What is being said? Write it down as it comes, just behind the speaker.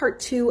Part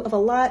 2 of a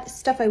lot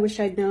stuff I wish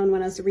I'd known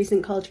when I was a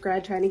recent college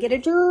grad trying to get a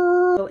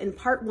job. So in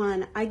part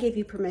 1, I gave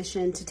you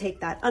permission to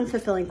take that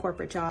unfulfilling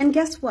corporate job. And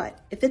guess what?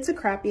 If it's a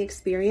crappy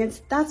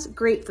experience, that's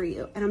great for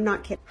you. And I'm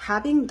not kidding.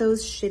 Having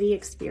those shitty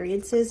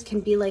experiences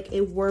can be like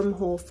a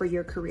wormhole for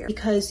your career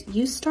because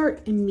you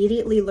start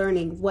immediately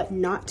learning what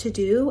not to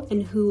do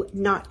and who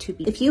not to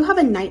be. If you have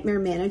a nightmare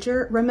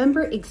manager,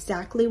 remember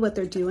exactly what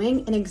they're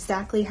doing and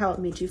exactly how it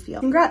made you feel.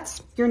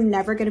 Congrats. You're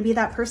never going to be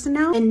that person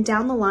now. And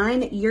down the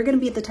line, you're going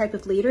to be the type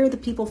of leader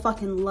that people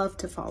fucking love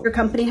to follow. Your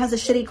company has a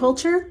shitty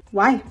culture?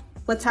 Why?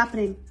 What's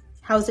happening?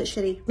 How is it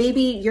shitty?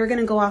 Maybe you're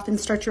gonna go off and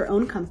start your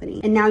own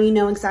company and now you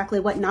know exactly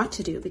what not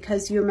to do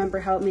because you remember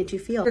how it made you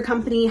feel. Your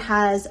company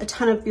has a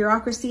ton of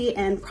bureaucracy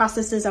and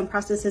processes on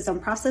processes on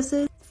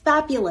processes.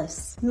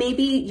 Fabulous.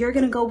 Maybe you're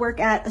gonna go work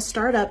at a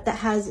startup that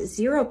has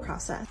zero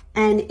process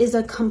and is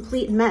a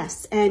complete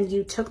mess, and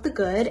you took the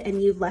good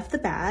and you left the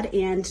bad,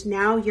 and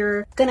now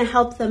you're gonna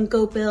help them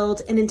go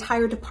build an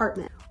entire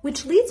department.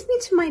 Which leads me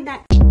to my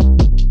next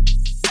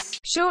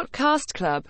Shortcast Club.